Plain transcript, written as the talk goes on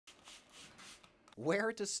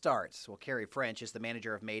Where to start? Well, Carrie French is the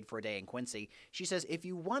manager of Made for a Day in Quincy. She says if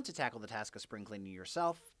you want to tackle the task of spring cleaning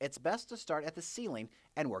yourself, it's best to start at the ceiling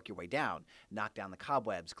and work your way down. Knock down the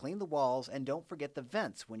cobwebs, clean the walls, and don't forget the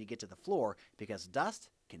vents when you get to the floor because dust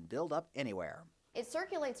can build up anywhere. It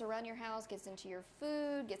circulates around your house, gets into your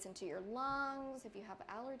food, gets into your lungs. If you have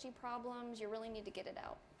allergy problems, you really need to get it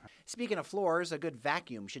out. Speaking of floors, a good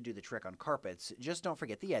vacuum should do the trick on carpets. Just don't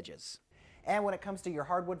forget the edges. And when it comes to your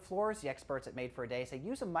hardwood floors, the experts at Made for a Day say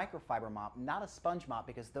use a microfiber mop, not a sponge mop,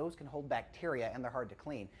 because those can hold bacteria and they're hard to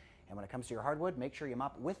clean. And when it comes to your hardwood, make sure you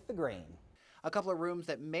mop with the grain. A couple of rooms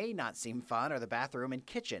that may not seem fun are the bathroom and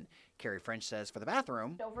kitchen. Carrie French says for the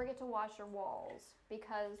bathroom, don't forget to wash your walls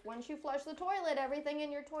because once you flush the toilet, everything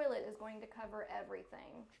in your toilet is going to cover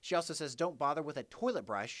everything. She also says don't bother with a toilet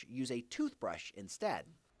brush, use a toothbrush instead.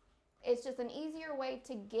 It's just an easier way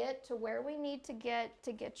to get to where we need to get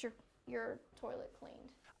your toilet cleaned.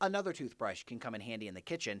 Another toothbrush can come in handy in the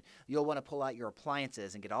kitchen. You'll want to pull out your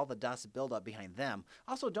appliances and get all the dust build up behind them.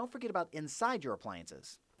 Also, don't forget about inside your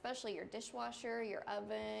appliances. Especially your dishwasher, your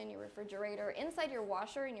oven, your refrigerator, inside your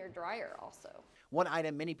washer and your dryer also. One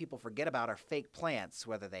item many people forget about are fake plants,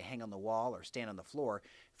 whether they hang on the wall or stand on the floor.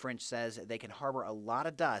 French says they can harbor a lot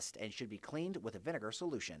of dust and should be cleaned with a vinegar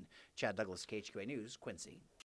solution. Chad Douglas, KHQA News, Quincy.